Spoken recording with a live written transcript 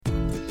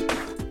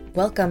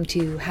Welcome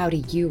to How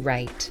Do You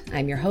Write?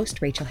 I'm your host,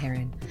 Rachel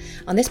Herron.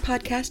 On this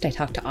podcast, I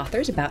talk to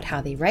authors about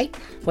how they write,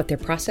 what their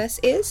process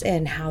is,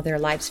 and how their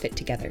lives fit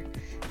together.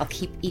 I'll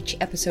keep each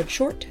episode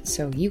short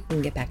so you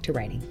can get back to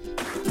writing.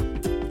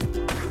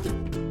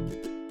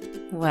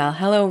 Well,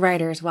 hello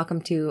writers.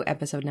 Welcome to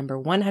episode number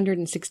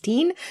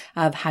 116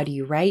 of How Do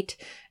You Write?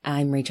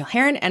 I'm Rachel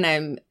Herron, and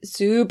I'm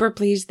super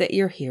pleased that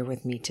you're here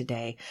with me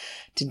today.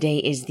 Today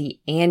is the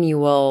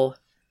annual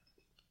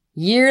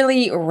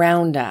yearly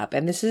roundup,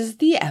 and this is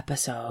the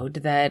episode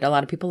that a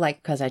lot of people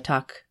like because I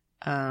talk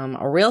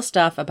real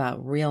stuff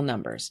about real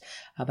numbers,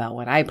 about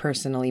what I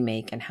personally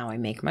make and how I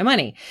make my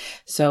money.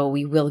 So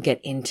we will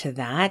get into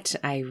that.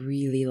 I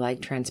really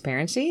like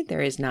transparency.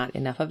 There is not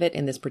enough of it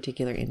in this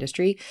particular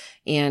industry,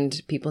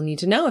 and people need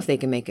to know if they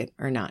can make it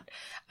or not.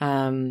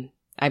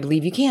 I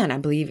believe you can. I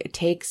believe it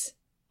takes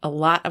a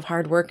lot of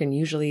hard work and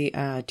usually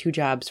 2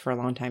 jobs for a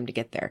long time to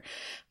get there.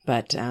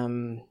 But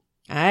I'm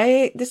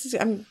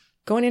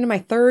going into my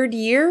 3rd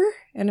year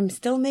and I'm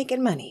still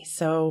making money.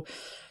 So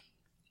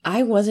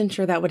I wasn't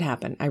sure that would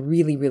happen. I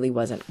really, really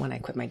wasn't when I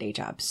quit my day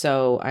job.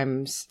 So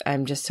I'm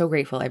just so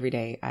grateful every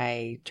day.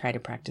 I try to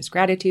practice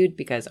gratitude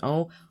because,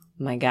 oh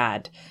my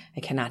God, I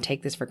cannot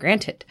take this for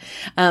granted.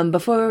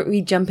 Before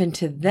we jump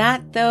into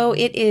that though,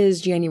 it is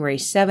January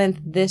 7th.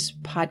 This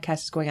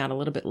podcast is going out a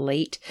little bit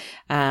late.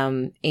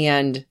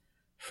 And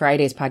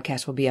Friday's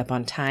podcast will be up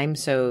on time.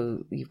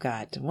 So you've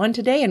got one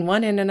today and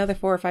one in another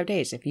 4 or 5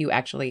 days if you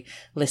actually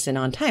listen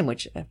on time,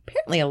 which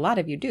apparently a lot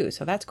of you do.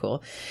 So that's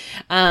cool.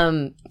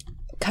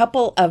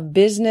 Couple of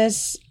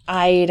business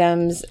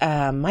items.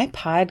 My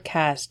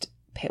podcast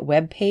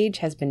webpage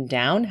has been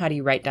down,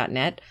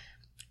 howdoyouwrite.net.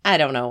 I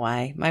don't know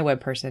why. My web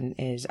person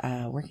is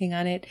working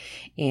on it,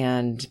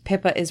 and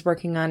Pippa is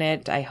working on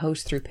it. I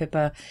host through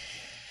Pippa,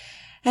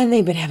 and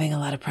they've been having a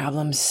lot of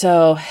problems.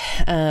 So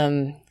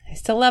I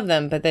still love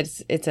them, but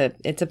it's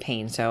a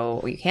pain.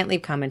 So you can't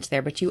leave comments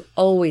there, but you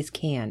always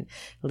can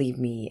leave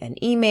me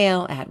an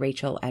email at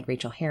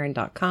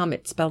rachel@rachelherron.com.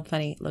 It's spelled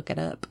funny. Look it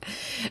up.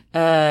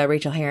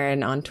 Rachel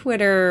Herron on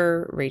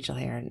Twitter, Rachel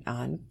Herron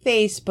on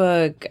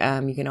Facebook.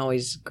 You can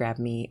always grab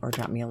me or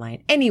drop me a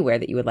line anywhere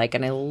that you would like.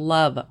 And I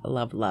love,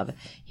 love, love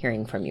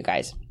hearing from you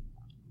guys.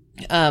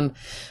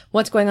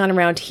 What's going on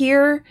around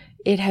here?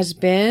 It has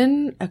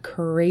been a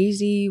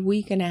crazy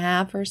week and a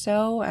half or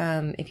so.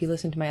 If you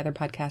listen to my other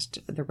podcast,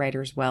 The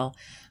Writer's Well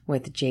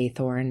with Jay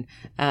Thorne,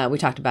 we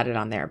talked about it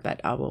on there,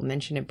 but I will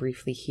mention it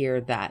briefly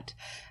here that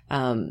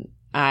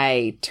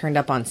I turned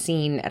up on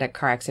scene at a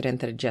car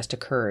accident that had just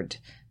occurred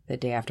the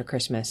day after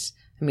Christmas.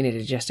 I mean, it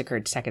had just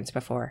occurred seconds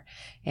before.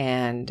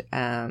 And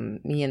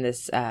me and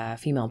this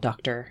female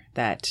doctor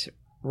that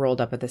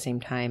rolled up at the same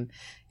time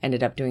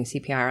ended up doing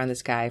CPR on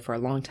this guy for a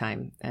long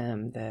time.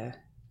 The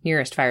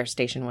nearest fire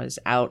station was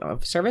out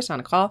of service on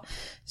a call,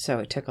 so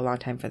it took a long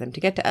time for them to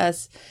get to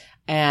us,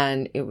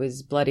 and it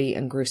was bloody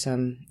and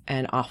gruesome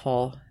and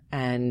awful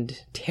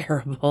and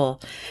terrible,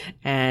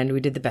 and we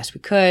did the best we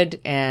could,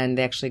 and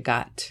they actually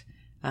got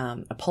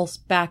a pulse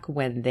back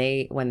when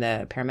the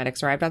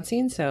paramedics arrived on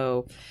scene,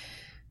 so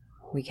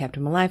we kept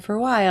him alive for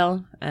a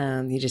while.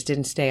 He just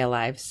didn't stay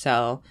alive,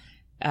 so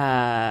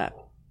I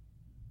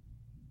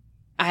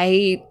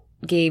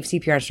gave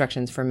CPR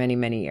instructions for many,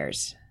 many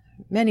years.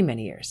 Many,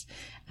 many years.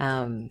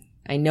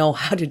 I know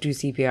how to do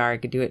CPR. I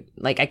could do it.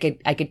 Like I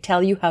could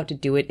tell you how to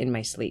do it in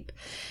my sleep.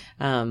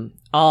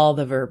 All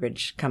the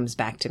verbiage comes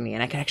back to me,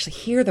 and I could actually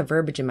hear the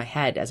verbiage in my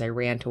head as I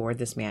ran toward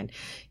this man.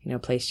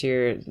 Place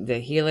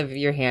the heel of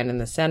your hand in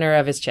the center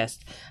of his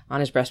chest, on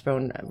his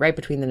breastbone, right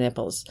between the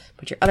nipples.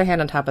 Put your other hand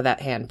on top of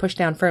that hand. Push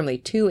down firmly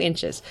 2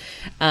 inches.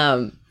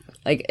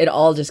 It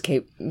all just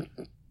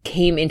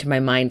came into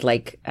my mind.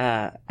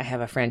 I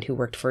have a friend who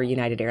worked for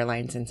United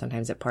Airlines, and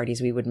sometimes at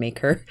parties we would make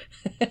her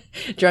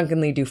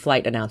drunkenly do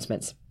flight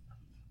announcements.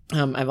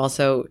 I've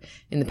also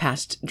in the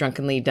past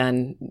drunkenly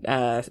done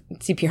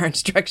CPR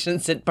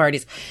instructions at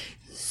parties.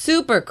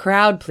 Super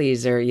crowd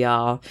pleaser,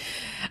 y'all.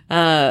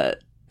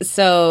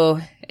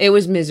 So it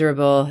was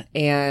miserable,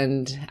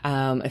 and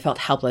I felt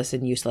helpless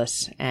and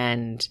useless,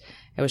 and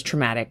it was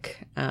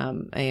traumatic. I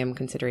am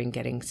considering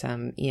getting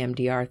some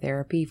EMDR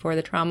therapy for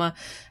the trauma,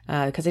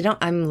 because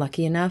I'm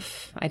lucky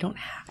enough. I don't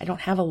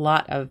have a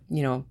lot of,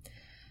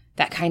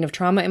 that kind of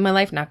trauma in my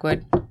life. Not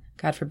good.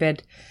 God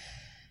forbid.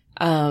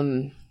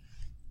 And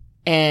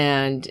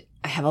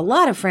I have a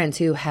lot of friends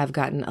who have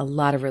gotten a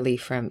lot of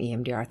relief from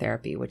EMDR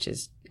therapy, which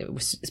is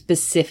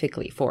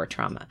specifically for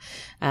trauma.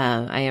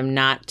 I'm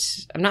not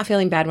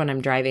feeling bad when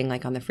I'm driving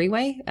like on the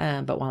freeway,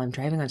 but while I'm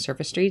driving on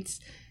surface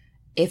streets,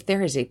 if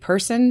there is a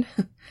person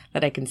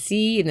that I can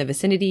see in the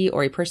vicinity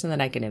or a person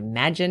that I can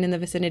imagine in the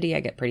vicinity,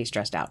 I get pretty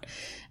stressed out.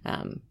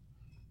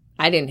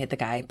 I didn't hit the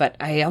guy, but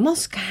I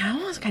almost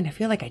kind of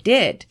feel like I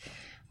did,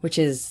 which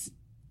is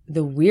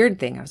the weird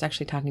thing. I was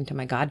actually talking to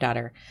my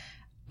goddaughter,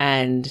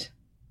 and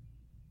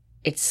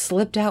it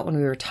slipped out when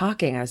we were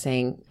talking. I was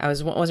saying,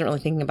 wasn't really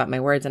thinking about my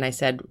words, and I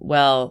said,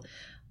 well,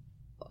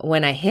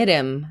 when I hit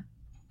him,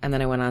 and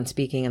then I went on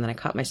speaking, and then I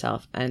caught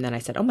myself, and then I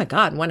said, oh my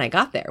God, when I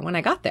got there.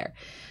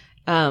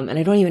 And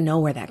I don't even know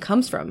where that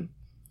comes from.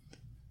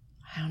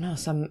 I don't know,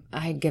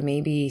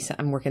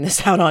 I'm working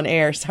this out on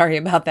air. Sorry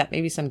about that.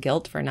 Maybe some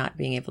guilt for not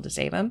being able to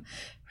save him,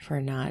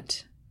 for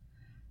not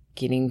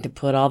getting to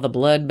put all the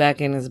blood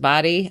back in his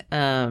body.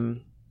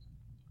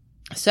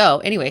 So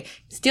anyway,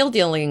 still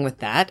dealing with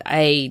that.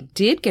 I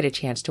did get a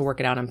chance to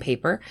work it out on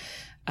paper,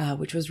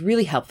 which was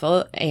really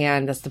helpful.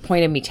 And that's the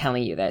point of me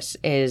telling you this,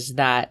 is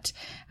that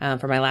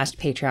for my last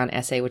Patreon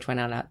essay, which went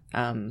out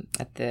on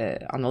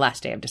the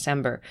last day of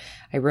December,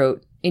 I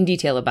wrote in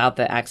detail about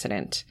the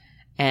accident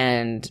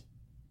and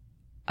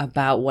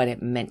about what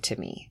it meant to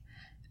me,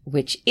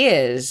 which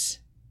is,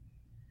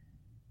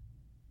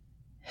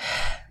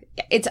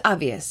 it's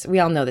obvious. We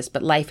all know this,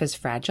 but life is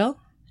fragile.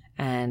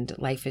 And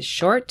life is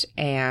short,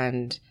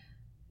 and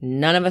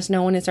none of us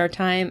know when it's our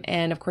time.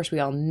 And of course, we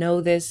all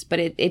know this, but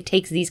it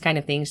takes these kind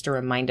of things to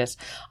remind us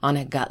on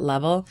a gut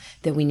level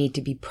that we need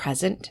to be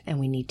present and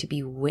we need to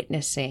be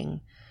witnessing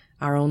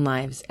our own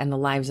lives and the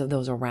lives of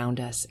those around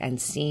us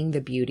and seeing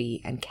the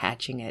beauty and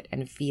catching it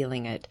and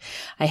feeling it.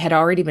 I had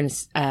already been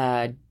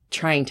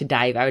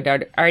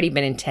already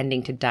been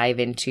intending to dive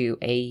into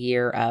a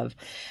year of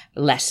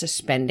less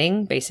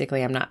spending.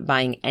 Basically, I'm not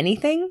buying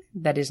anything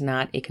that is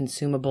not a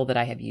consumable that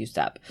I have used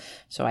up.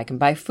 So I can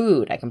buy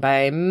food, I can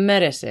buy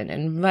medicine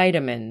and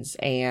vitamins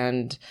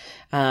and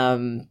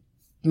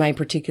my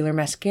particular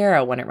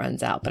mascara when it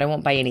runs out, but I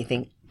won't buy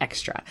anything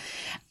extra.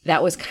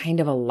 That was kind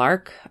of a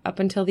lark up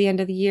until the end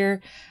of the year.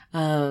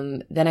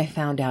 Then I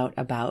found out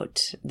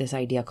about this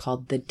idea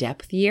called the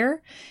depth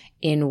year,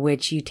 in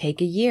which you take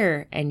a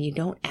year and you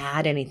don't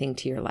add anything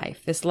to your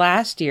life. This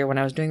last year, when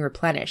I was doing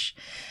Replenish,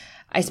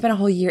 I spent a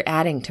whole year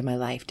adding to my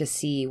life to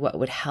see what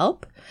would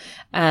help.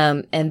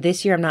 And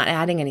this year, I'm not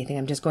adding anything.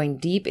 I'm just going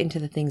deep into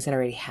the things that I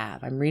already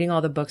have. I'm reading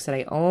all the books that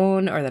I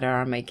own or that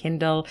are on my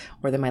Kindle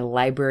or that my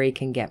library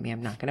can get me.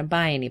 I'm not going to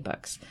buy any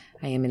books.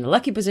 I am in the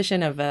lucky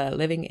position of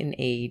living in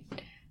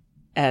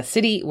a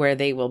city where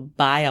they will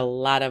buy a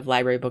lot of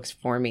library books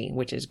for me,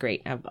 which is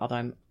great. Although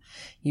I'm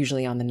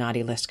usually on the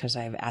naughty list because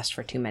I've asked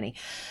for too many.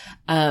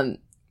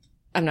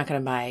 I'm not going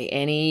to buy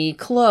any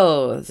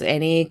clothes,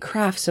 any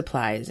craft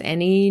supplies,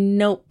 any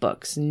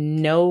notebooks,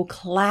 no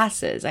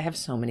classes. I have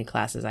so many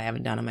classes I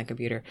haven't done on my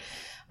computer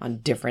on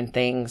different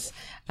things.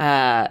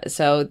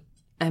 So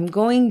I'm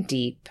going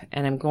deep,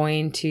 and I'm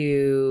going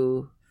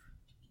to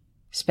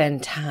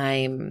spend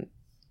time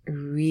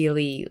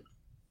really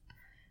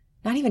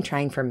not even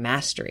trying for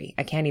mastery.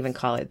 I can't even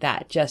call it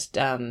that. Just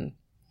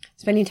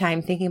spending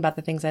time thinking about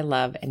the things I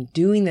love and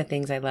doing the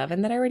things I love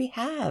and that I already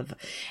have,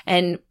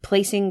 and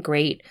placing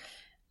great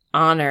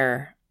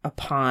honor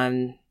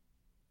upon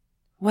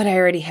what I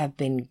already have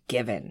been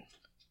given.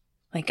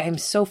 Like, I'm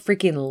so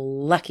freaking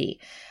lucky.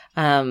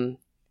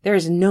 There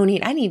is no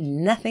need. I need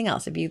nothing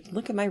else. If you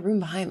look at my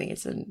room behind me,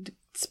 it's an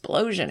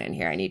explosion in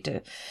here. I need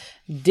to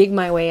dig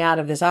my way out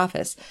of this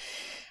office.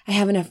 I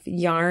have enough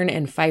yarn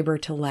and fiber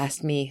to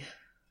last me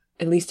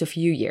at least a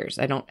few years.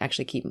 I don't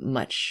actually keep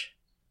much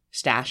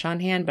stash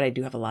on hand, but I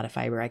do have a lot of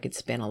fiber. I could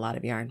spin a lot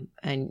of yarn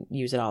and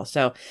use it all.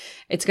 So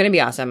it's going to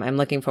be awesome. I'm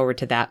looking forward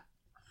to that.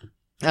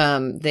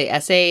 The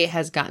essay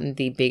has gotten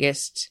the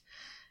biggest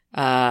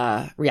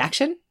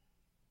reaction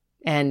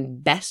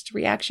and best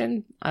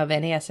reaction of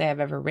any essay I've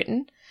ever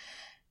written.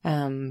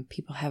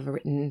 People have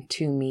written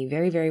to me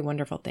very, very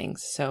wonderful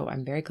things. So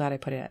I'm very glad I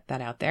put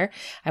that out there.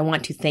 I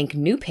want to thank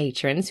new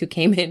patrons who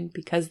came in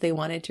because they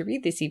wanted to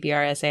read the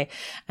CPR essay.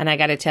 And I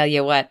got to tell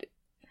you what,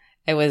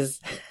 it was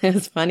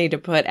funny to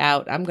put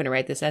out, I'm going to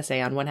write this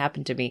essay on what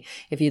happened to me.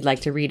 If you'd like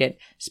to read it,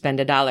 spend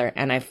 $1.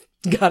 And I've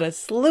got a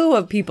slew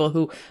of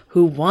people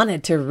who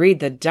wanted to read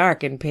the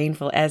dark and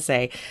painful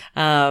essay.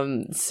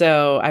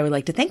 So I would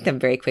like to thank them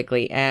very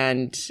quickly.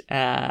 And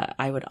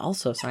I would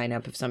also sign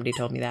up if somebody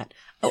told me that.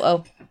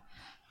 Oh,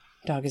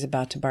 dog is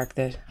about to bark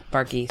the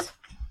barkies.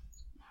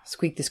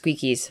 Squeak the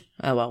squeakies.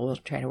 Oh, well, we'll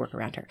try to work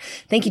around her.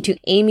 Thank you to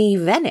Amy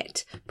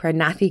Vennett,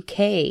 Pranathi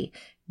K,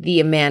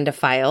 the Amanda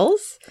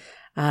Files,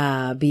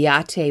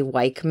 Beate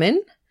Weichman,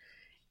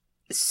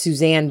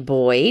 Suzanne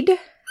Boyd,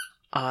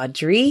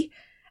 Audrey,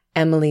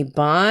 Emily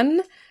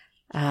Bond,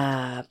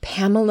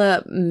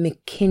 Pamela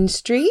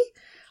McKinstry,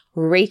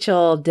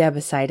 Rachel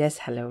Debasitis.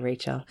 Hello,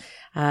 Rachel.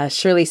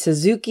 Shirley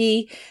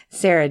Suzuki,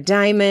 Sarah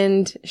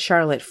Diamond,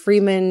 Charlotte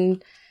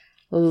Freeman,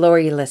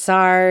 Lori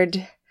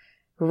Lessard,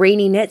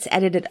 Rainy Knits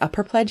edited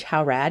Upper Pledge.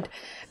 How rad.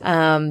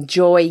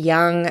 Joy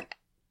Young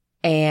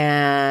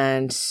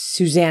and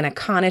Susanna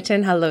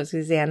Connaughton. Hello,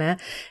 Susanna.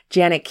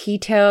 Janet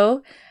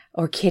Kitto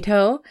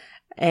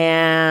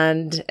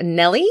and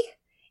Nellie,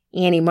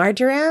 Annie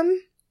Marjoram,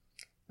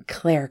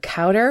 Claire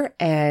Cowder,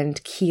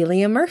 and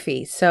Keelia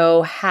Murphy.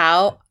 So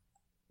how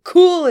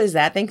cool is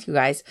that? Thank you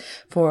guys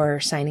for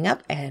signing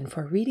up and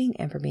for reading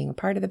and for being a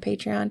part of the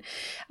Patreon.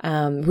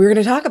 We're going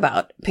to talk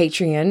about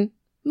Patreon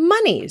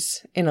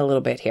monies in a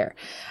little bit here,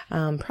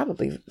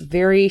 probably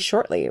very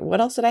shortly.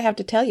 What else did I have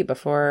to tell you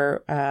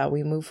before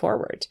we move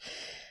forward?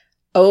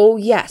 Oh,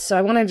 yes. So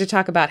I wanted to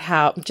talk about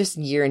how just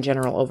year in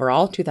general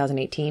overall,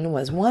 2018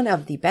 was one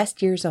of the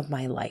best years of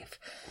my life.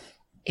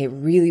 It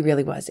really,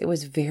 really was. It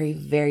was very,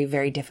 very,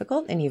 very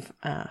difficult. And you've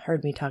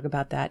heard me talk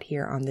about that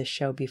here on this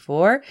show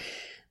before.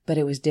 But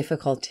it was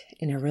difficult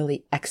in a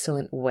really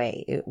excellent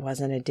way. It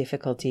wasn't a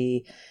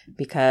difficulty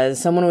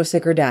because someone was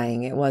sick or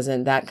dying. It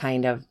wasn't that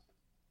kind of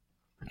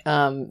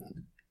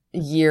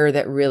year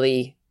that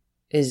really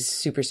is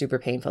super, super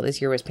painful.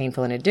 This year was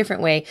painful in a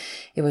different way.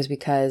 It was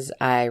because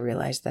I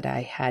realized that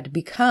I had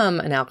become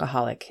an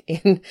alcoholic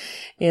in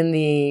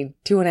the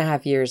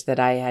 2.5 years that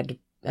I had,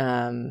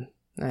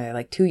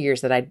 2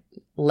 years that I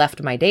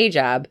left my day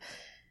job.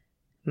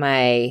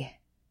 My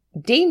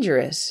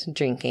dangerous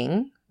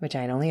drinking, which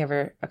I had only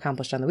ever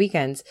accomplished on the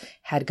weekends,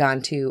 had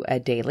gone to a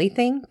daily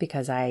thing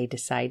because I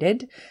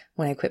decided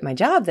when I quit my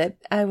job that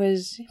I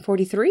was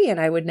 43 and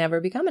I would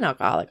never become an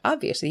alcoholic.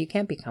 Obviously, you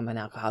can't become an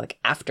alcoholic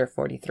after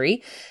 43.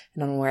 I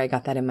don't know where I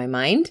got that in my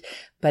mind,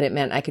 but it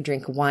meant I could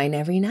drink wine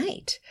every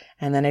night.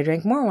 And then I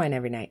drank more wine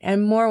every night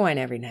and more wine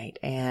every night.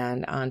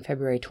 And on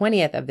February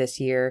 20th of this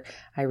year,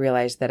 I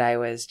realized that I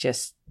was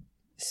just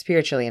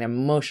spiritually and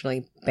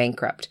emotionally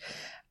bankrupt.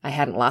 I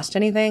hadn't lost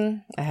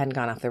anything. I hadn't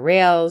gone off the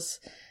rails.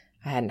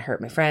 I hadn't hurt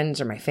my friends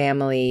or my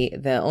family.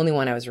 The only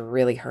one I was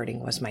really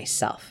hurting was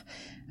myself.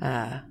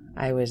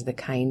 I was the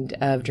kind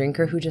of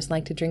drinker who just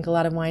liked to drink a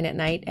lot of wine at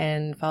night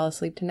and fall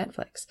asleep to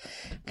Netflix.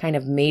 Kind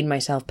of made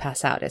myself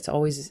pass out. I've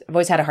always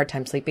had a hard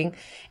time sleeping,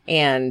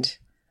 and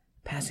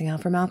passing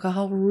out from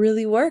alcohol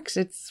really works.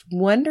 It's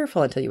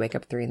wonderful until you wake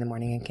up at 3 a.m.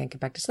 and can't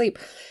get back to sleep.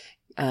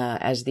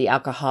 As the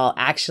alcohol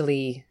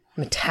actually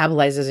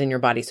metabolizes in your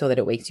body so that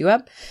it wakes you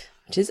up,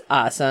 which is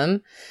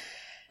awesome.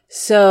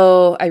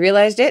 So I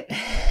realized it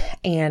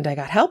and I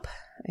got help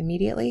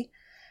immediately.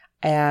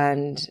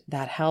 And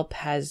that help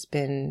has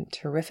been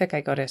terrific.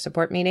 I go to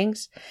support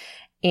meetings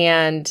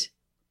and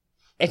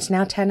it's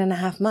now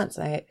 10.5 months.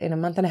 In a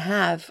month and a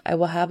half, I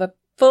will have a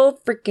full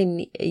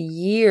freaking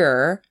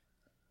year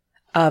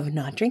of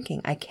not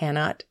drinking. I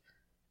cannot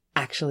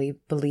actually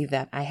believe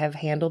that. I have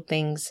handled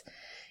things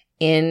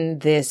in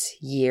this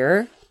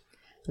year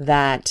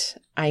that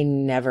I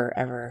never,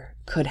 ever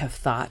could have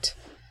thought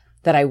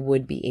that I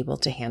would be able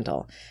to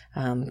handle.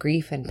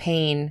 Grief and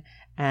pain.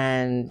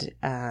 And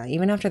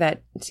even after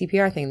that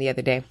CPR thing the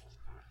other day,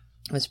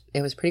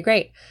 it was pretty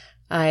great.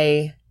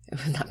 It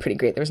was not pretty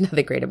great. There was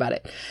nothing great about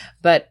it.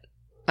 But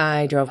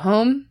I drove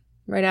home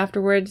right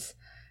afterwards.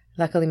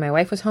 Luckily, my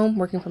wife was home,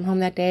 working from home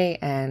that day,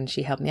 and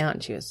she helped me out.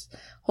 And she was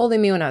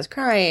holding me when I was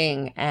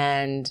crying.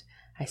 And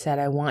I said,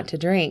 I want to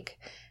drink.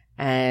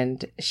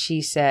 And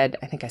she said,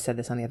 I think I said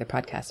this on the other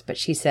podcast, but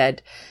she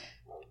said,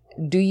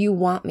 do you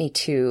want me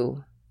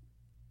to?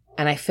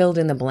 And I filled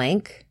in the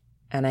blank.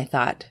 And I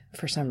thought,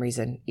 for some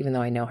reason, even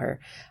though I know her,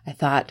 I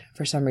thought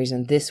for some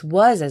reason this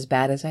was as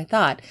bad as I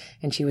thought.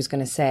 And she was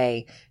going to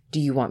say, do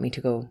you want me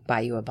to go buy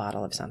you a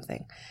bottle of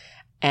something?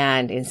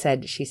 And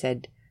instead she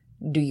said,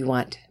 do you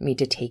want me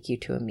to take you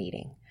to a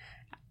meeting?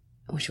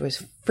 Which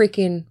was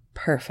freaking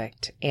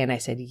perfect. And I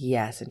said,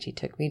 yes. And she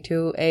took me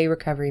to a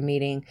recovery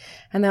meeting.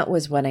 And that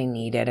was what I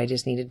needed. I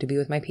just needed to be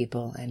with my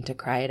people and to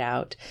cry it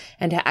out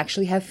and to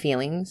actually have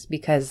feelings,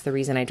 because the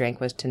reason I drank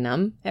was to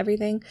numb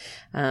everything.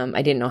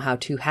 I didn't know how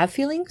to have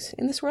feelings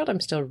in this world.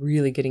 I'm still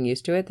really getting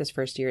used to it. This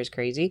first year is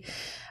crazy.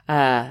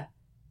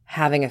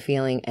 Having a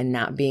feeling and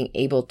not being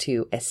able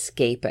to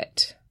escape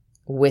it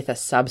with a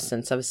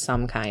substance of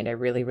some kind. I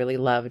really, really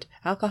loved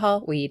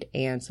alcohol, weed,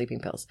 and sleeping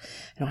pills.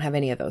 I don't have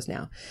any of those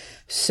now.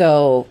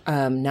 So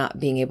not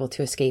being able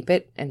to escape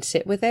it and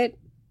sit with it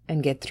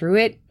and get through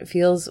it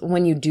feels,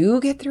 when you do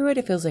get through it,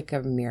 it feels like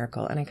a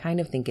miracle. And I kind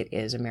of think it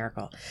is a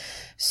miracle.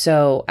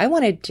 So I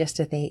wanted just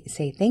to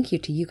say thank you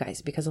to you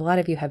guys, because a lot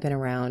of you have been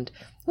around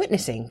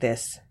witnessing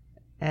this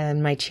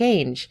and my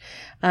change.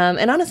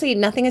 And honestly,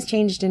 nothing has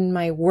changed in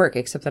my work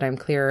except that I'm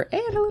clearer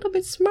and a little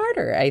bit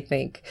smarter, I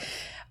think.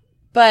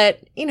 But,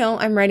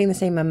 I'm writing the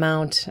same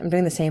amount. I'm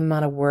doing the same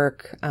amount of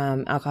work.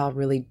 Alcohol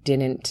really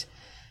didn't.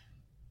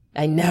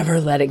 I never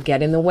let it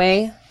get in the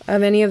way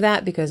of any of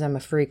that because I'm a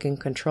freaking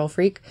control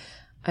freak.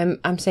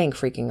 I'm saying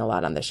freaking a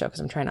lot on this show because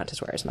I'm trying not to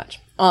swear as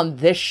much on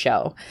this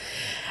show.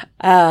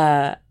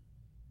 But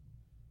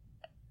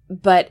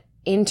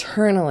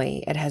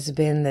internally, it has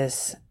been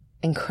this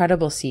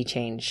incredible sea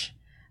change.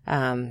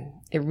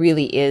 It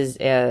really is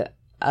a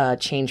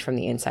change from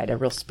the inside, a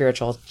real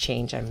spiritual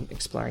change. I'm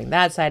exploring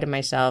that side of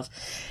myself.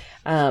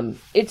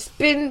 It's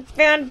been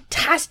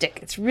fantastic.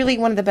 It's really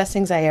one of the best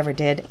things I ever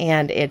did.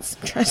 And it's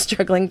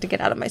struggling to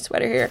get out of my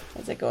sweater here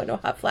as I go into a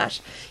hot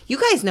flash. You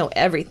guys know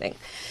everything.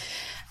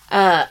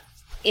 It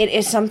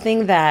is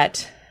something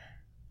that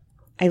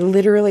I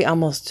literally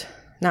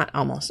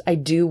I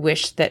do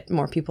wish that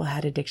more people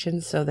had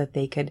addictions so that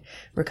they could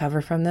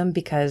recover from them,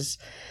 because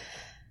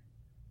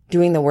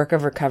doing the work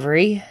of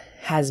recovery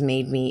has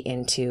made me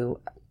into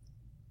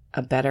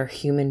a better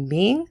human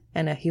being,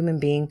 and a human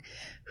being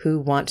who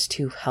wants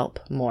to help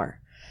more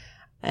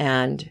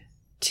and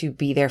to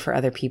be there for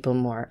other people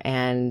more.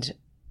 And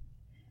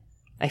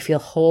I feel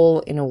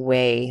whole in a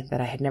way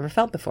that I had never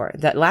felt before.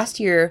 That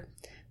last year,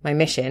 my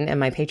mission and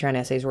my Patreon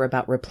essays were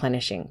about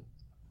replenishing.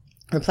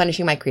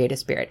 replenishing my creative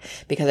spirit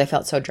because I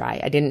felt so dry.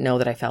 I didn't know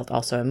that I felt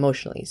also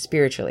emotionally,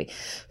 spiritually,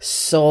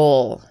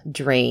 soul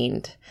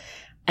drained,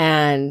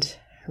 and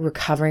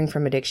recovering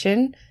from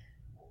addiction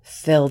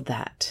filled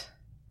that.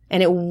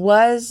 And it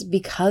was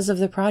because of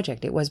the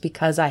project. It was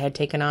because I had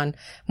taken on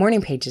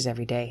morning pages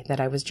every day,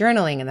 that I was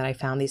journaling, and that I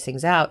found these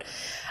things out.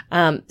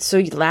 So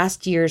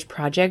last year's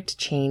project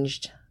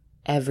changed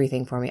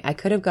everything for me. I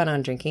could have gone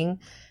on drinking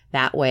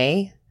that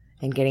way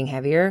and getting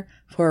heavier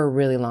for a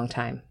really long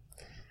time.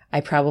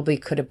 I probably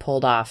could have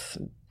pulled off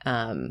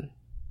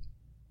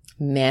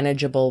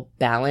manageable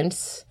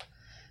balance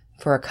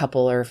for a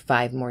couple or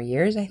 5 more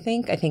years, I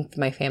think. I think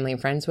my family and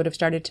friends would have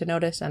started to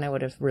notice, and I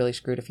would have really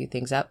screwed a few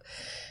things up.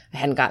 I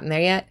hadn't gotten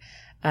there yet.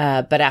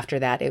 But after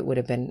that, it would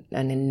have been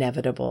an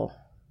inevitable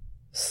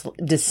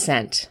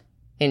descent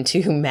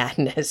into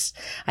madness.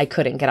 I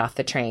couldn't get off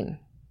the train.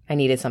 I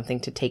needed something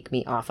to take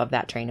me off of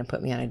that train and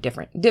put me on a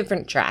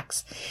different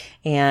tracks.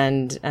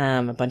 And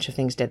a bunch of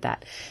things did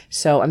that.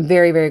 So I'm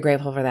very, very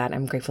grateful for that.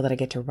 I'm grateful that I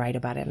get to write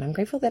about it. And I'm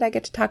grateful that I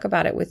get to talk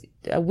about it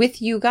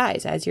with you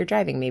guys as you're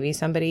driving. Maybe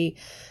somebody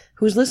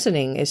who's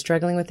listening is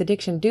struggling with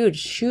addiction. Dude,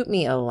 shoot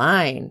me a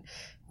line.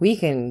 We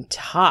can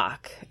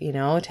talk,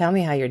 tell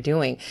me how you're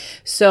doing.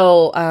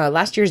 So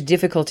last year's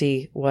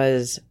difficulty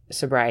was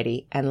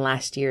sobriety, and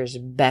last year's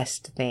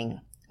best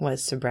thing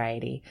was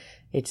sobriety.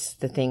 It's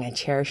the thing I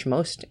cherish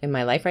most in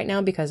my life right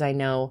now because I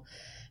know,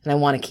 and I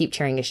want to keep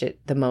cherishing it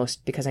the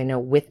most because I know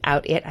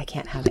without it, I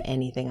can't have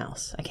anything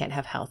else. I can't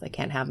have health. I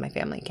can't have my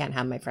family. I can't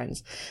have my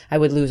friends. I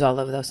would lose all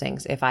of those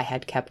things if I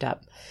had kept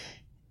up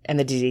and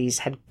the disease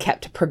had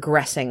kept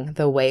progressing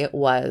the way it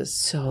was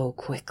so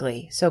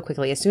quickly.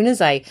 As soon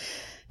as I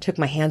took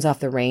my hands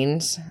off the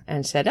reins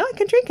and said, I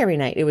can drink every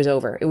night, it was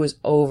over. It was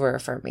over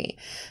for me.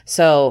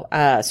 So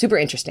super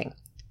interesting.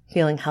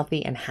 Feeling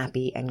healthy and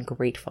happy and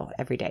grateful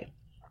every day.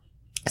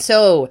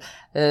 So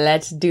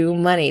let's do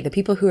money. The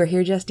people who are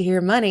here just to hear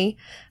money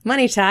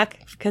talk,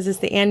 because it's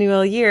the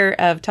annual year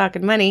of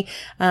talking money,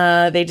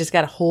 they just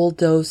got a whole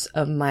dose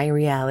of my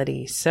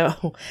reality.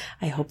 So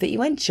I hope that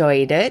you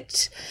enjoyed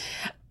it.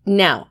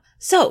 Now,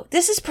 so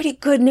this is pretty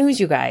good news,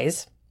 you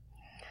guys.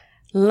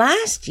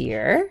 Last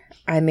year,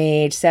 I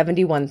made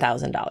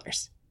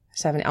 $71,000,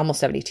 almost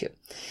 72.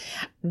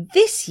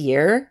 This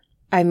year,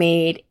 I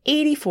made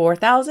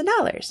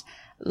 $84,000.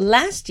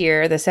 Last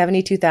year, the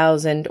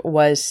 72,000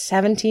 was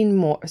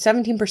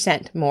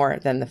 17% more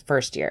than the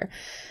first year.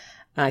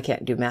 I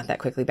can't do math that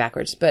quickly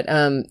backwards, but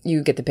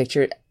you get the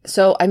picture.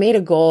 So I made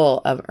a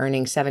goal of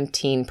earning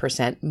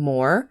 17%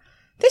 more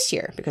this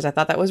year because I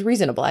thought that was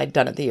reasonable. I'd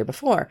done it the year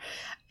before.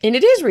 And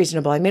it is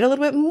reasonable. I made a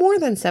little bit more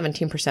than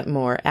 17%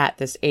 more at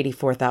this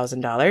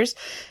 $84,000.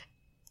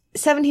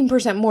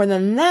 17% more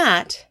than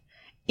that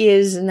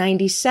is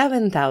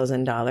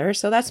 $97,000.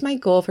 So that's my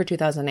goal for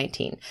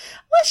 2019.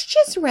 Let's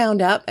just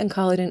round up and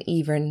call it an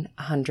even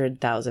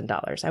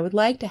 $100,000. I would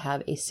like to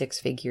have a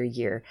 6-figure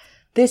year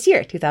this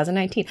year,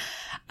 2019.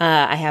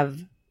 I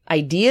have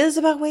ideas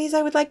about ways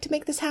I would like to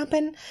make this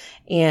happen.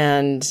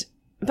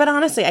 But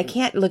honestly, I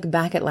can't look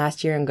back at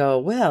last year and go,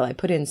 well, I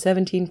put in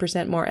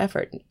 17% more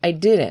effort. I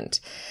didn't.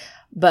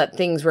 But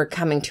things were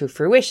coming to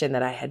fruition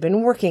that I had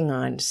been working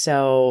on.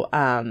 So,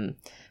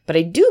 but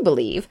I do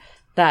believe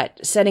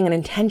that setting an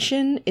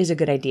intention is a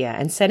good idea.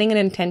 And setting an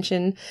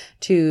intention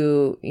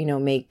to,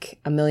 make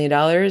 $1 million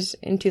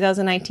in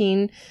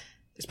 2019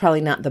 is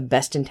probably not the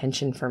best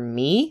intention for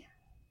me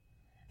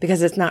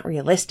because it's not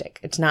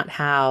realistic. It's not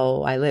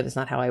how I live. It's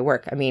not how I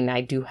work. I mean,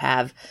 I do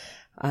have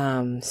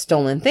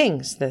Stolen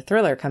Things, the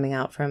thriller coming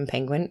out from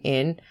Penguin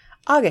in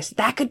August.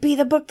 That could be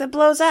the book that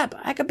blows up.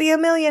 I could be a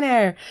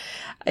millionaire.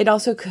 It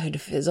also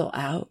could fizzle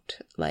out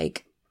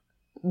like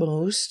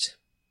most,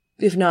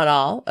 if not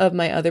all, of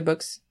my other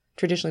books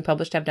traditionally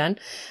published have done.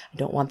 I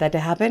don't want that to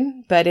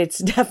happen, but it's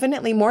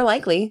definitely more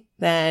likely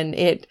than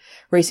it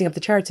racing up the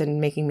charts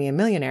and making me a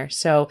millionaire.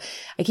 So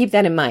I keep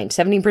that in mind.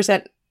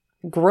 17%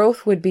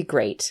 growth would be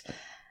great.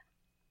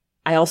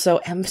 I also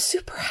am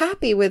super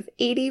happy with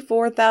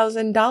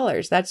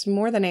 $84,000. That's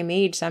more than I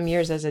made some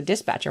years as a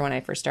dispatcher when I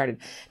first started.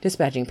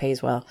 Dispatching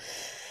pays well.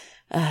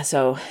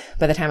 So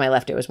by the time I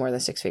left, it was more than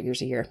 6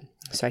 figures a year.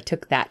 So I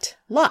took that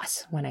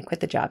loss when I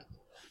quit the job.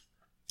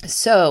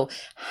 So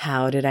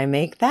how did I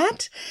make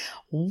that?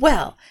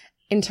 Well,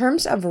 in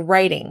terms of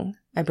writing,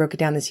 I broke it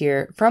down this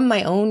year. From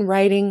my own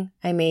writing,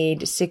 I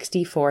made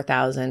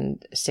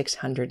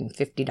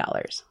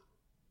 $64,650.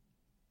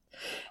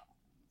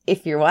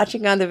 If you're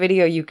watching on the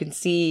video, you can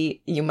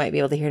see, you might be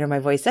able to hear it in my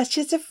voice. That's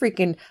just a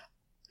freaking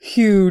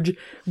huge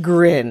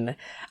grin.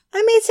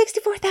 I made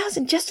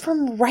 $64,000 just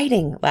from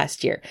writing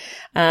last year.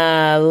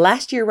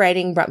 Last year,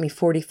 writing brought me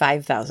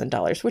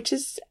 $45,000, which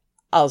is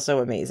also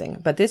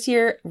amazing. But this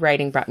year,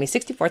 writing brought me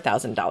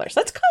 $64,000.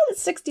 Let's call it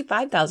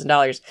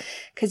 $65,000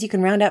 because you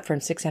can round up from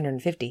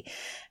 $650.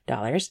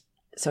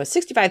 So it's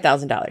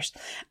 $65,000.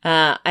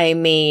 I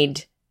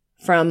made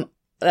from,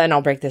 and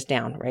I'll break this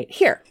down right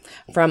here.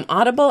 From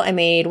Audible, I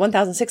made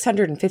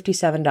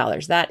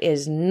 $1,657. That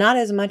is not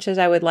as much as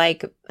I would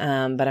like,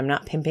 but I'm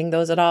not pimping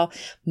those at all.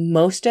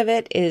 Most of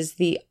it is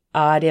the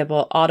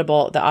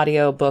Audible, the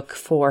audio book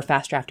for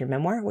Fast Draft Your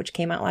Memoir, which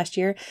came out last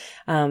year.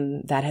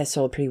 That has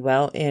sold pretty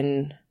well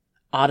in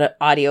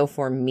audio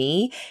for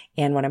me.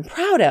 And what I'm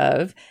proud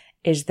of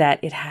is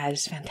that it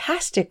has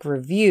fantastic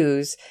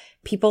reviews.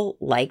 People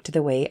liked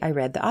the way I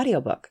read the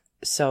audiobook.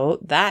 So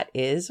that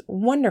is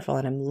wonderful.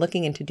 And I'm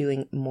looking into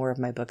doing more of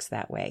my books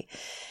that way,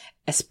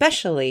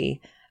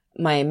 especially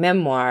my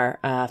memoir,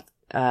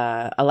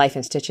 A Life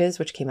in Stitches,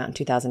 which came out in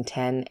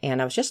 2010.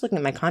 And I was just looking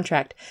at my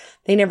contract.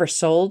 They never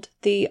sold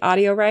the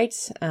audio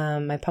rights.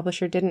 My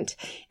publisher didn't.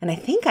 And I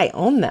think I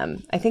own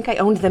them. I think I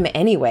owned them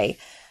anyway.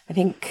 I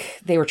think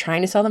they were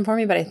trying to sell them for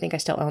me, but I think I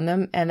still own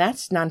them. And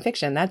that's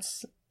nonfiction.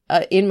 That's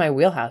in my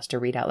wheelhouse to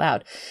read out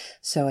loud.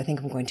 So I think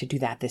I'm going to do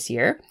that this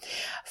year.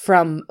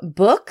 From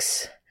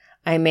books,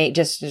 I made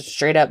just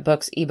straight up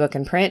books, ebook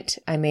and print.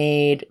 I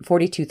made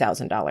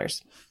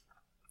 $42,000.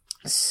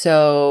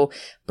 So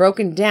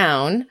broken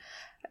down,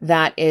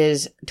 that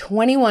is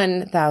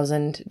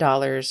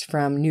 $21,000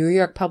 from New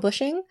York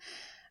publishing,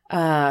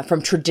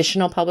 from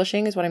traditional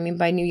publishing is what I mean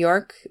by New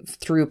York,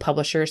 through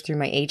publishers, through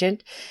my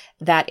agent.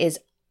 That is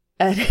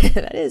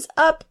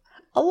up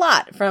a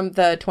lot from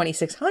the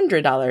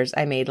 $2,600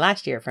 I made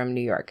last year from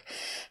New York.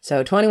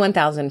 So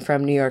 $21,000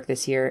 from New York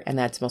this year, and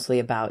that's mostly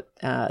about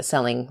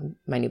selling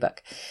my new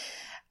book.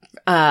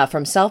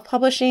 From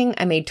self-publishing,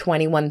 I made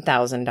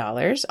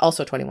 $21,000,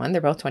 also 21.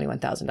 They're both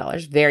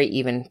 $21,000, very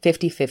even,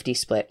 50-50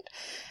 split.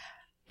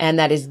 And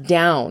that is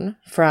down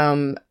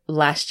from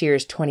last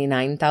year's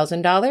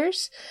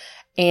 $29,000.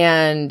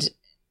 And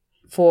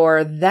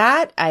for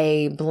that,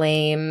 I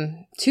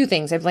blame two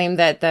things. I blame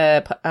that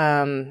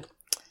the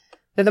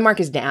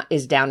market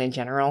is down in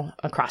general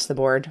across the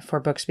board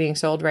for books being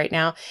sold right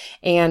now.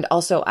 And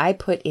also I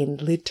put in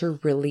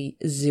literally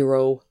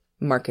zero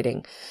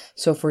marketing.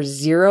 So for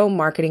zero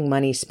marketing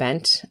money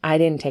spent, I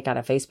didn't take out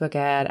a Facebook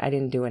ad. I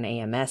didn't do an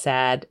AMS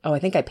ad. Oh, I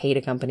think I paid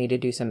a company to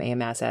do some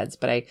AMS ads,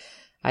 but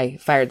I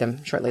fired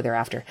them shortly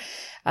thereafter.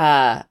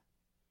 I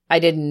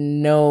did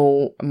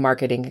no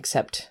marketing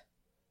except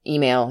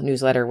email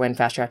newsletter when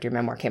Fast Draft Your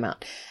Memoir came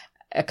out.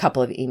 A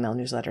couple of email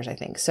newsletters, I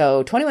think.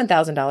 So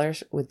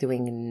 $21,000 with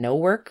doing no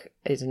work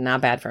is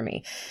not bad for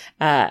me.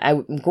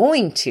 I'm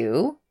going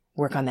to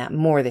work on that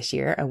more this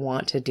year. I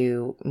want to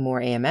do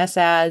more AMS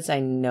ads. I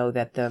know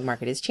that the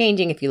market is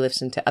changing. If you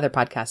listen to other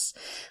podcasts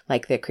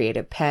like The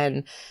Creative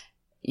Pen,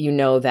 you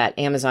know that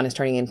Amazon is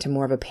turning into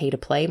more of a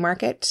pay-to-play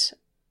market.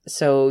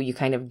 So you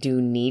kind of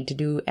do need to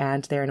do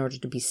ads there in order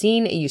to be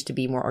seen. It used to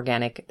be more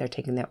organic. They're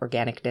taking that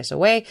organicness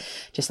away,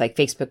 just like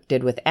Facebook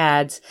did with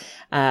ads.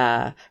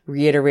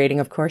 Reiterating,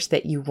 of course,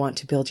 that you want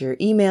to build your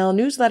email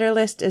newsletter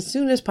list as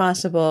soon as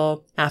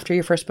possible after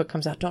your first book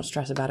comes out. Don't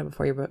stress about it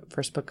before your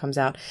first book comes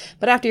out.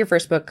 But after your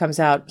first book comes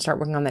out, start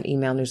working on that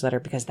email newsletter,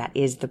 because that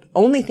is the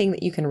only thing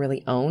that you can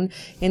really own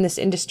in this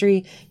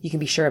industry. You can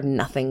be sure of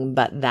nothing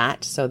but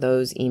that. So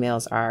those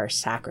emails are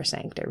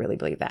sacrosanct. I really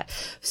believe that.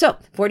 So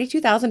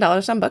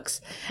 $42,000 on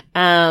books.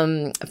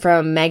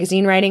 From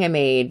magazine writing, I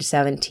made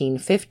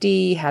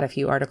 $1,750, had a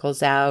few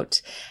articles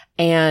out.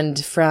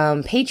 And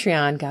from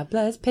Patreon, God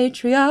bless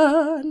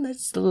Patreon,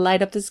 let's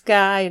light up the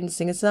sky and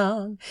sing a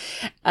song.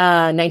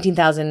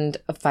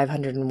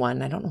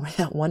 19,501. I don't know where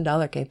that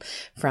 $1 came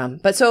from.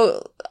 But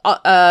so,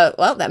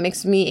 well, that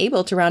makes me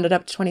able to round it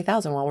up to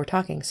 20,000 while we're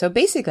talking. So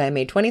basically I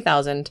made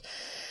 20,000,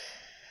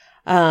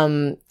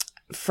 from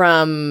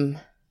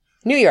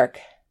New York.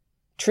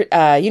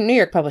 New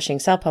York publishing,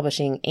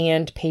 self-publishing,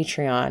 and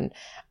Patreon,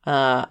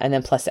 and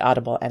then plus the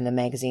Audible and the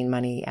magazine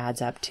money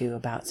adds up to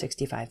about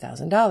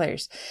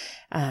 $65,000.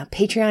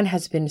 Patreon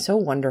has been so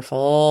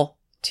wonderful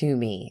to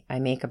me. I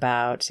make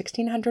about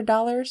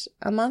 $1,600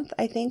 a month,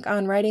 I think,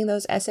 on writing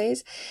those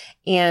essays.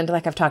 And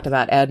like I've talked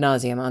about ad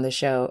nauseum on the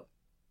show,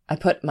 I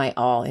put my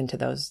all into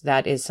those.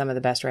 That is some of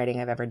the best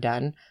writing I've ever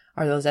done,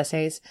 are those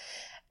essays.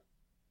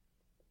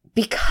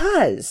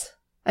 Because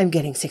I'm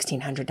getting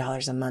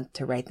 $1,600 a month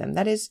to write them.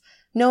 That is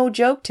no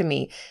joke to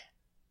me.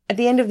 At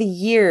the end of the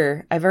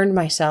year, I've earned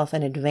myself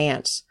an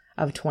advance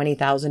of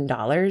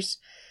 $20,000.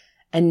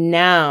 And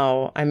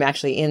now I'm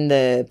actually in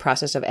the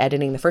process of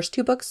editing the first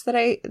two books that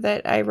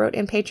I wrote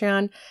in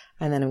Patreon.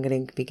 And then I'm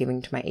going to be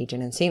giving to my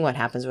agent and seeing what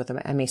happens with them.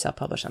 I may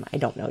self-publish them. I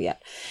don't know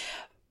yet.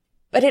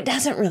 But it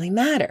doesn't really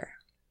matter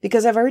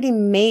because I've already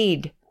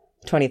made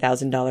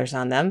 $20,000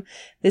 on them.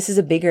 This is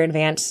a bigger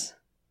advance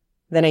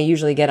than I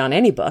usually get on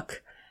any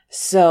book.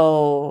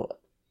 So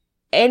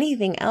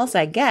anything else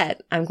I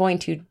get, I'm going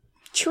to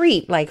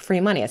treat like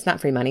free money. It's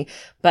not free money,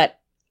 but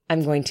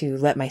I'm going to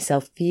let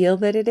myself feel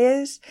that it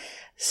is.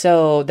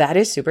 So that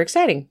is super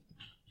exciting.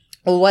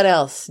 What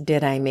else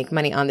did I make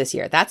money on this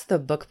year? That's the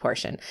book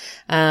portion.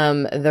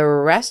 The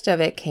rest of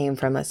it came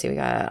from, let's see, we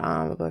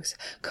got books.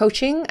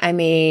 Coaching. I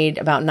made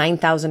about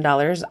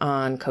 $9,000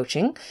 on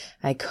coaching.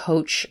 I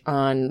coach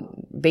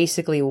on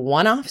basically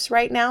one-offs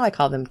right now. I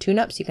call them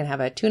tune-ups. You can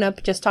have a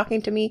tune-up just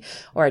talking to me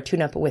or a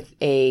tune-up with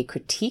a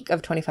critique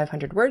of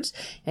 2,500 words.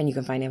 And you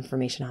can find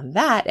information on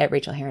that at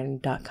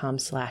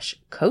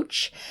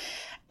rachelherron.com/coach.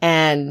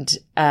 And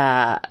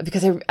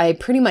because I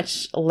pretty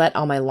much let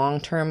all my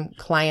long-term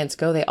clients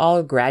go, they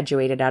all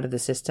graduated out of the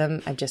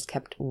system. I've just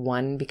kept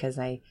one because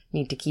I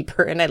need to keep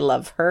her and I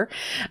love her.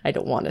 I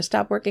don't want to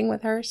stop working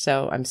with her.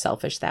 So I'm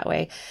selfish that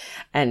way.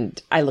 And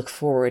I look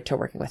forward to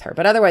working with her.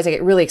 But otherwise, I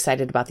get really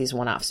excited about these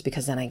one-offs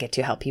because then I get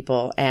to help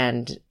people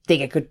and they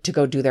get to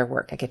go do their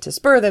work. I get to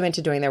spur them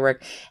into doing their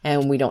work.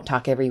 And we don't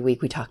talk every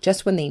week. We talk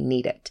just when they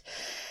need it.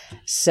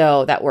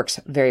 So that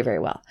works very, very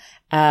well.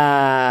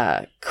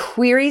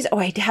 Queries. Oh,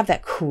 I have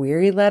that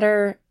query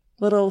letter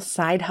little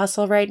side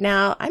hustle right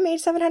now. I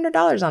made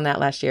 $700 on that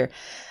last year.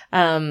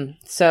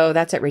 So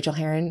that's at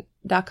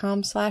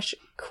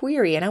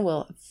rachelherron.com/query, and I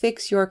will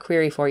fix your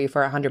query for you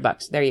for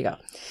 $100. There you go.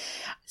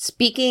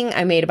 Speaking,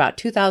 I made about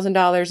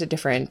 $2,000 at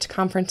different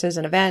conferences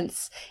and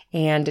events,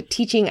 and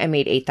teaching, I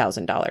made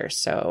 $8,000.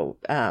 So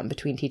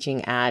between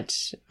teaching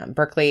at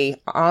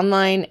Berkeley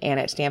online and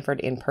at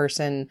Stanford in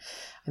person,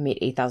 I made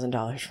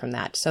 $8,000 from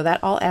that. So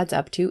that all adds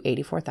up to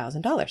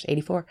 $84,000,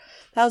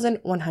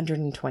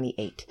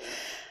 $84,128.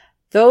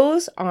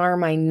 Those are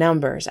my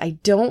numbers. I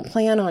don't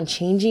plan on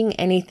changing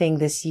anything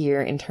this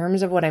year in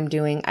terms of what I'm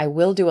doing. I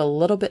will do a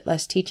little bit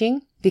less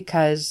teaching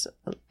because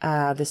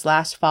this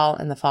last fall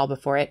and the fall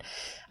before it,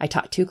 I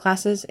taught 2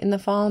 classes in the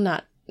fall,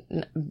 not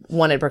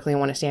one at Berkeley and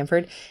one at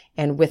Stanford.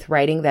 And with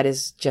writing, that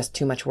is just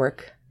too much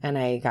work. And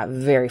I got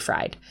very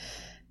fried.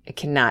 I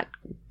cannot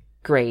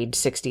grade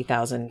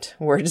 60,000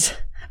 words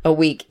a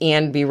week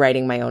and be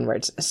writing my own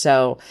words.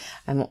 So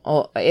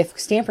if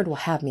Stanford will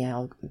have me,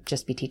 I'll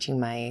just be teaching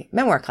my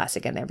memoir class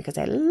again there because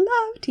I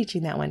love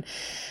teaching that one.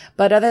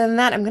 But other than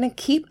that, I'm going to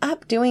keep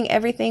up doing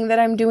everything that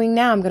I'm doing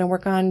now. I'm going to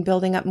work on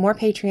building up more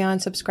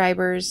Patreon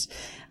subscribers.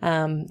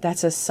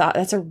 That's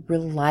a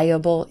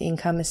reliable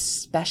income,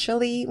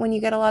 especially when you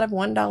get a lot of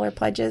 $1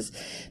 pledges,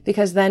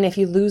 because then if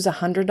you lose a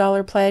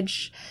 $100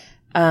 pledge,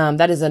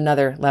 that is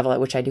another level at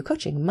which I do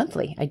coaching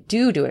monthly. I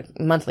do it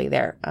monthly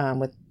there,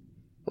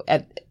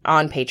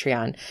 on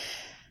Patreon.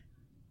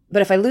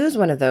 But if I lose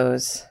one of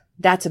those,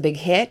 that's a big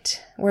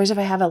hit. Whereas if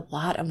I have a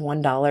lot of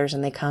 $1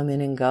 and they come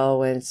in and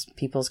go and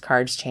people's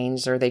cards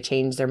change or they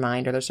change their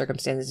mind or their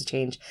circumstances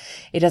change,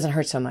 it doesn't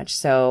hurt so much.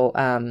 So,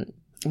 I'm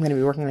going to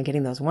be working on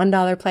getting those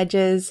 $1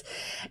 pledges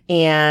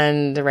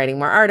and writing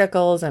more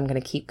articles. I'm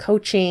going to keep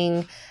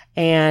coaching,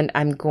 and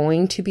I'm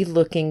going to be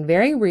looking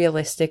very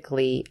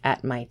realistically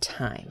at my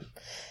time.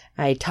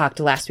 I talked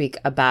last week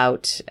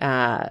about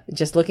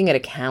just looking at a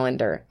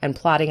calendar and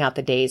plotting out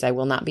the days I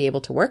will not be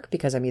able to work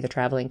because I'm either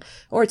traveling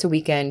or it's a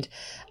weekend.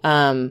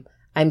 I'm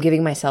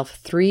giving myself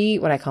 3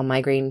 what I call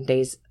migraine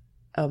days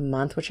a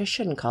month, which I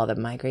shouldn't call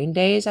them migraine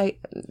days.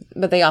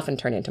 But they often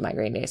turn into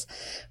migraine days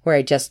where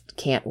I just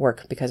can't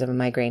work because of a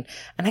migraine.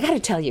 And I got to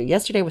tell you,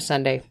 yesterday was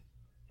Sunday,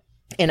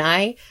 and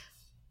I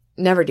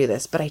never do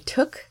this, but I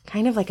took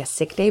kind of like a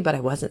sick day, but I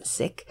wasn't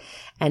sick.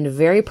 And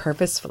very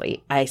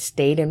purposefully, I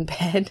stayed in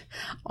bed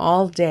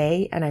all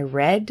day and I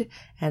read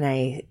and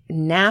I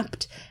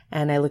napped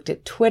and I looked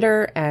at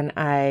Twitter and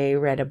I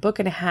read a book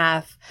and a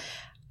half.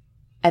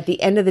 At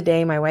the end of the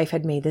day, my wife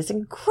had made this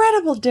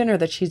incredible dinner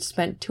that she'd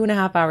spent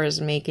 2.5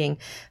 hours making.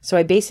 So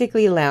I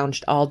basically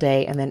lounged all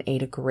day and then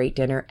ate a great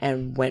dinner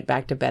and went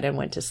back to bed and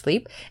went to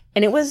sleep.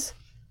 And it was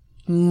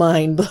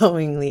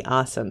mind-blowingly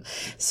awesome.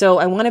 So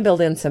I want to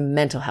build in some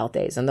mental health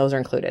days, and those are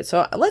included.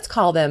 So let's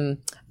call them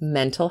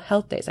mental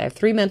health days. I have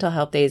 3 mental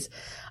health days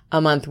a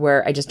month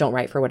where I just don't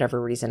write for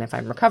whatever reason. If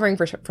I'm recovering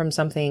from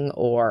something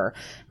or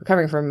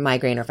recovering from a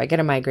migraine, or if I get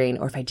a migraine,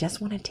 or if I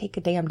just want to take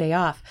a damn day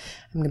off,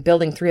 I'm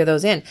building 3 of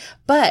those in.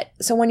 But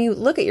so when you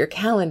look at your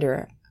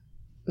calendar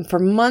for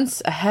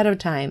months ahead of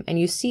time and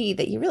you see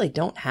that you really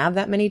don't have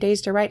that many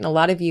days to write, and a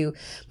lot of you,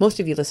 most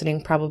of you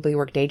listening probably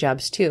work day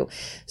jobs too.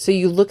 So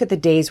you look at the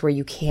days where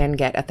you can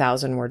get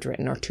 1,000 words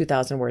written or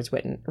 2,000 words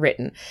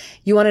written.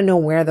 You want to know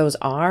where those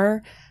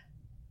are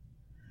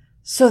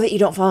so that you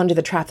don't fall into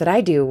the trap that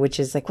I do, which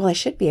is like, well, I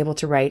should be able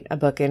to write a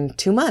book in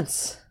 2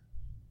 months.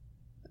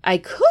 I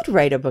could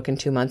write a book in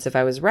 2 months if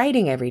I was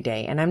writing every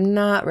day, and I'm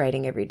not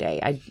writing every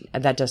day.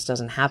 That just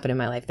doesn't happen in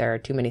my life. There are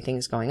too many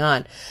things going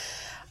on.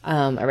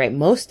 I write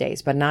most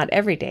days, but not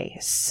every day.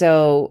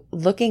 So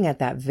looking at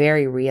that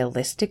very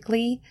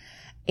realistically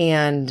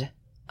and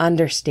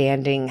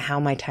understanding how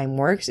my time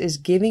works is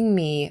giving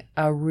me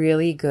a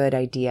really good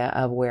idea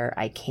of where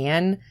I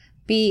can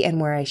be and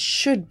where I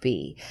should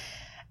be,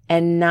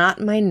 and not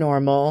my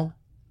normal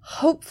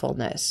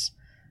hopefulness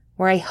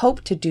where I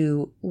hope to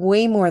do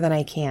way more than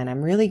I can.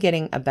 I'm really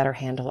getting a better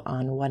handle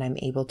on what I'm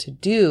able to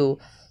do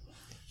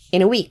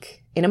in a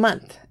week, in a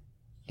month,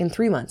 in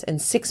 3 months, in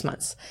 6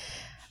 months.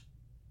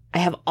 I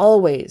have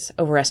always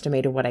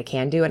overestimated what I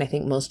can do, and I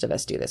think most of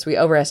us do this. We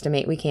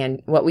overestimate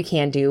what we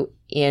can do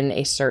in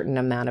a certain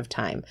amount of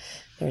time.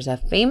 There's a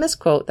famous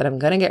quote that I'm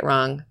going to get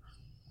wrong,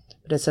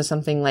 but it says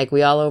something like,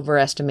 we all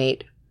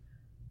overestimate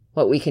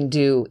what we can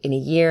do in a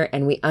year,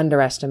 and we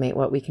underestimate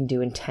what we can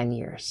do in 10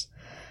 years.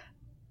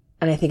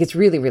 And I think it's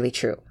really, really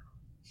true.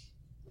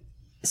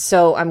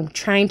 So I'm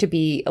trying to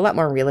be a lot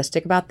more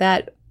realistic about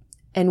that.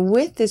 And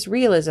with this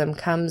realism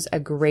comes a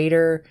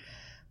greater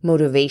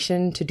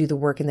motivation to do the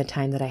work in the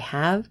time that I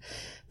have,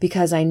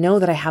 because I know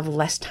that I have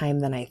less time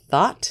than I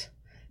thought.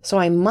 So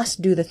I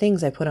must do the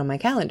things I put on my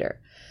calendar.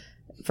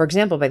 For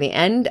example, by the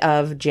end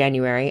of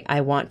January,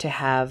 I want to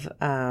have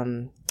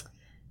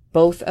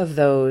both of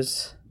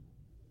those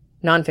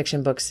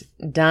nonfiction books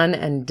done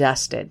and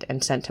dusted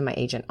and sent to my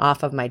agent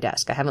off of my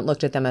desk. I haven't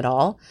looked at them at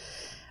all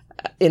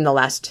in the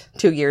last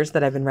 2 years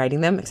that I've been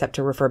writing them, except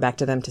to refer back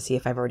to them to see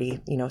if I've already,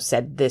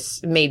 said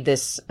this, made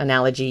this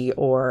analogy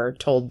or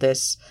told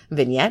this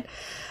vignette.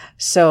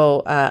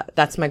 So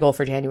that's my goal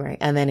for January.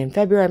 And then in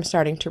February, I'm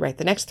starting to write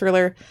the next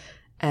thriller.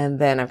 And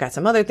then I've got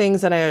some other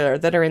things that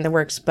are in the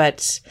works,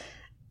 but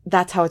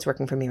that's how it's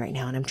working for me right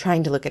now. And I'm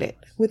trying to look at it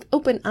with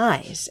open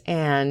eyes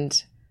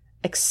and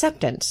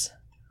acceptance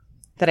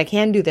that I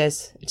can do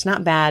this. It's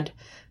not bad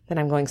that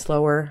I'm going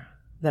slower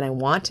than I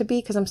want to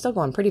be, because I'm still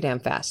going pretty damn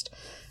fast.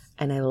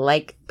 And I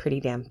like pretty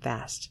damn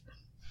fast.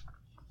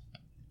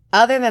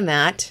 Other than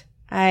that,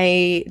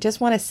 I just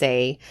want to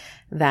say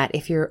that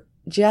if you're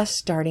just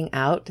starting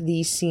out,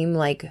 these seem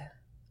like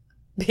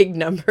big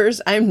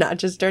numbers. I'm not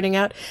just starting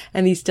out,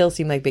 and these still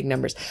seem like big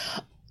numbers.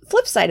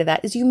 Flip side of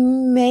that is you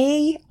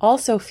may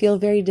also feel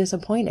very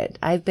disappointed.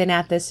 I've been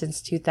at this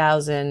since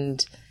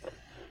 2000.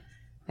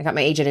 I got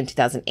my agent in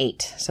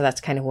 2008. So that's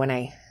kind of when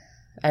I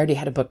already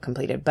had a book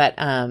completed, but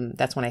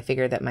that's when I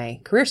figured that my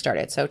career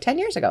started. So 10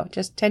 years ago,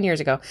 just 10 years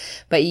ago.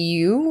 But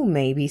you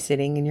may be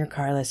sitting in your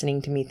car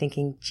listening to me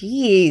thinking,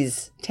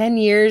 geez, 10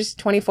 years,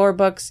 24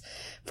 books,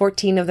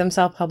 14 of them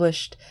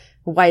self-published.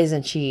 Why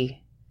isn't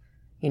she,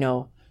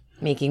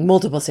 making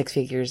multiple six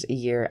figures a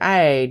year?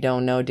 I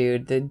don't know,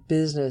 dude. The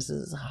business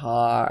is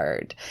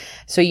hard.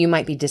 So you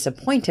might be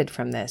disappointed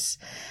from this.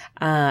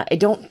 I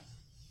don't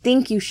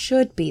think you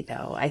should be,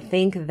 though. I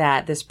think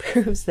that this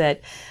proves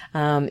that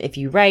if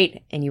you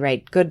write and you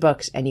write good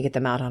books and you get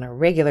them out on a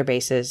regular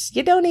basis,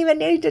 you don't even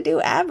need to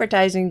do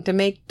advertising to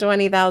make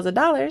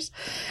 $20,000.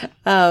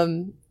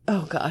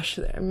 Oh gosh,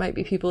 there might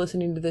be people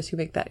listening to this who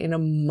make that in a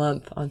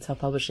month on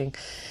self-publishing.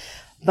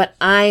 But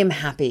I'm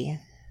happy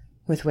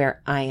with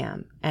where I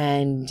am.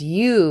 And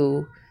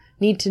you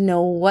need to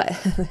know what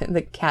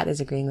the cat is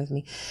agreeing with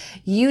me.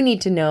 You need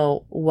to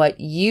know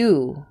what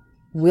you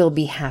will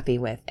be happy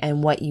with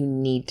and what you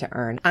need to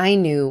earn. I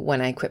knew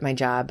when I quit my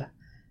job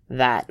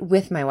that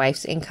with my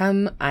wife's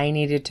income, I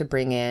needed to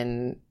bring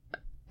in,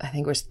 I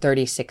think it was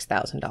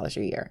 $36,000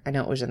 a year. I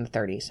know it was in the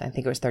 30s. I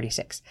think it was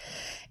 36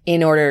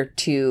 in order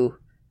to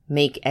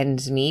make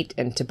ends meet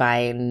and to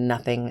buy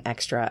nothing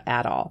extra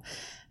at all.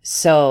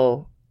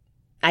 So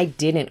I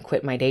didn't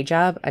quit my day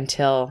job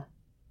until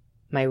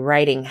my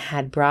writing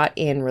had brought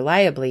in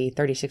reliably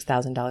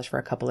 $36,000 for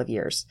a couple of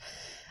years.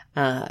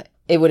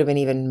 It would have been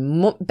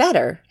even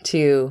better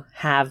to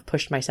have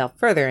pushed myself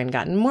further and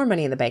gotten more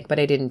money in the bank, but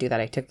I didn't do that.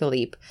 I took the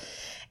leap,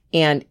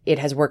 and it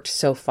has worked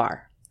so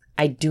far.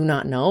 I do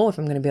not know if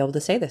I'm going to be able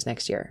to say this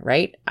next year,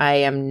 right? I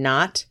am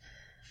not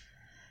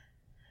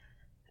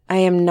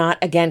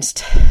against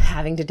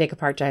having to take a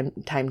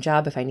part-time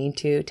job if I need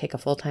to, take a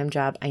full-time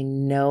job. I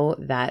know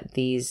that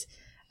these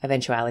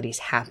eventualities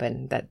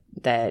happen,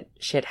 that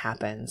shit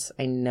happens.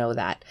 I know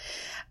that.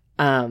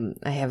 I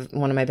have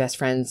one of my best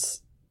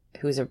friends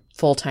who's a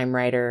full-time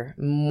writer,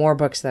 more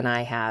books than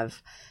I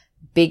have,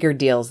 bigger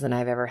deals than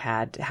I've ever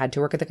had to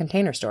work at the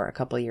Container Store a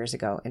couple of years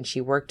ago. And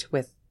she worked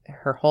with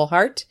her whole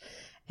heart,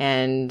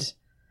 and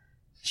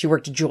she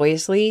worked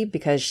joyously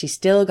because she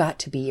still got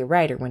to be a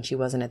writer when she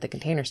wasn't at the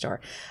Container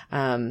Store.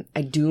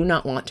 I do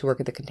not want to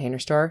work at the Container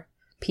Store,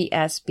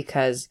 P.S.,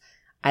 because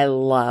I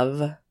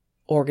love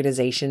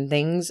organization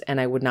things and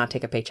I would not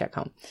take a paycheck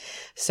home.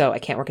 So I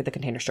can't work at the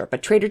Container Store.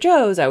 But Trader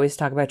Joe's, I always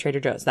talk about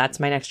Trader Joe's. That's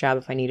my next job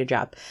if I need a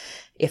job,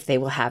 if they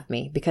will have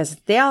me, because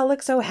they all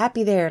look so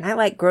happy there. And I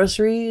like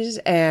groceries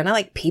and I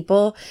like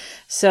people.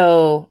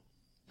 So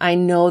I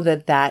know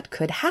that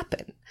could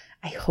happen.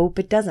 I hope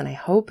it doesn't. I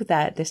hope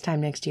that this time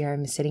next year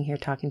I'm sitting here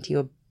talking to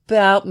you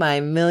about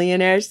my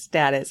millionaire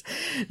status.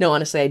 No,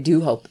 honestly, I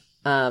do hope,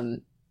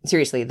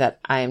 seriously,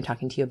 that I am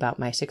talking to you about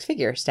my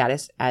six-figure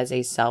status as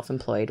a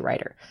self-employed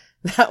writer.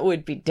 That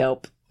would be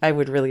dope. I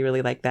would really,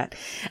 really like that.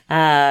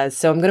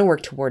 So I'm going to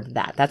work toward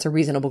that. That's a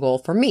reasonable goal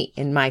for me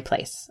in my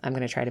place. I'm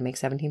going to try to make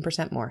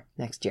 17% more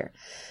next year.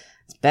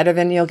 It's better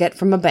than you'll get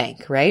from a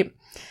bank, right?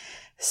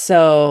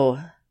 So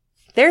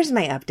there's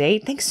my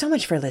update. Thanks so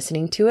much for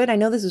listening to it. I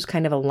know this was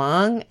kind of a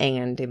long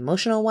and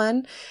emotional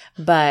one,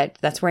 but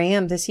that's where I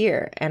am this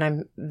year. And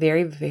I'm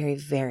very, very,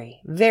 very,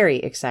 very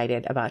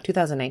excited about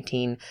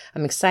 2019.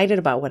 I'm excited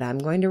about what I'm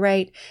going to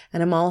write.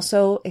 And I'm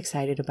also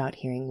excited about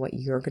hearing what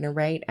you're going to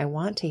write. I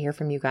want to hear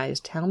from you guys.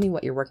 Tell me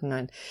what you're working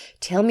on.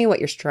 Tell me what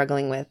you're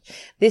struggling with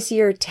this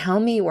year. Tell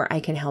me where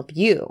I can help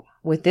you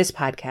with this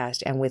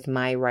podcast and with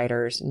my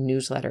writer's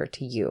newsletter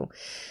to you.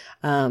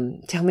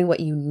 Tell me what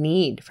you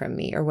need from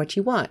me or what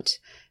you want,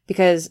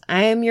 because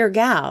I am your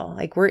gal.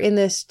 Like, we're in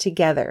this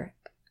together.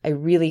 I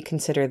really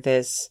consider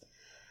this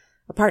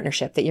a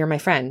partnership, that you're my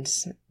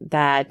friends,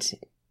 that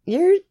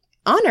you're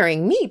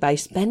honoring me by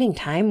spending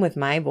time with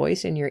my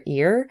voice in your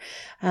ear.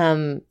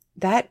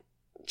 That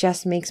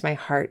just makes my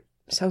heart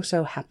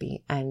so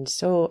happy. And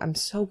I'm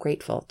so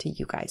grateful to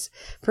you guys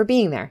for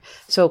being there.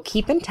 So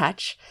keep in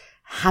touch.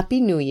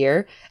 Happy New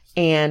Year.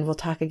 And we'll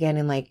talk again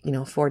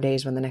in 4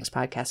 days when the next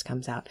podcast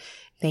comes out.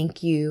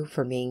 Thank you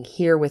for being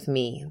here with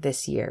me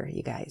this year,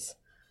 you guys.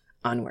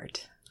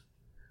 Onward.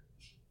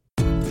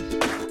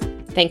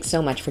 Thanks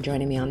so much for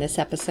joining me on this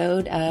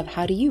episode of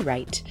How Do You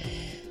Write?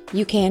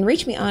 You can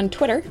reach me on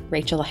Twitter,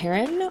 Rachel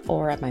Herron,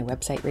 or at my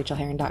website,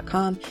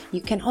 rachelherron.com. You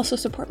can also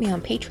support me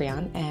on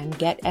Patreon and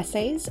get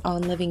essays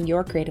on living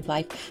your creative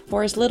life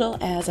for as little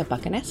as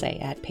 $1 an essay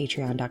at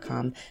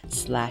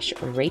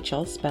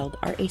patreon.com/Rachel, spelled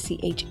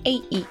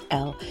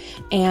Rachael.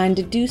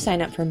 And do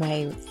sign up for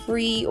my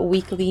free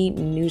weekly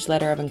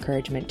newsletter of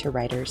encouragement to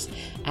writers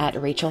at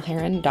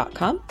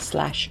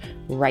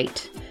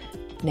rachelherron.com/write.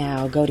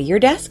 Now go to your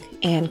desk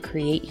and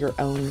create your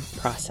own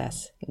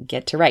process.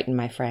 Get to writing,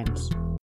 my friends.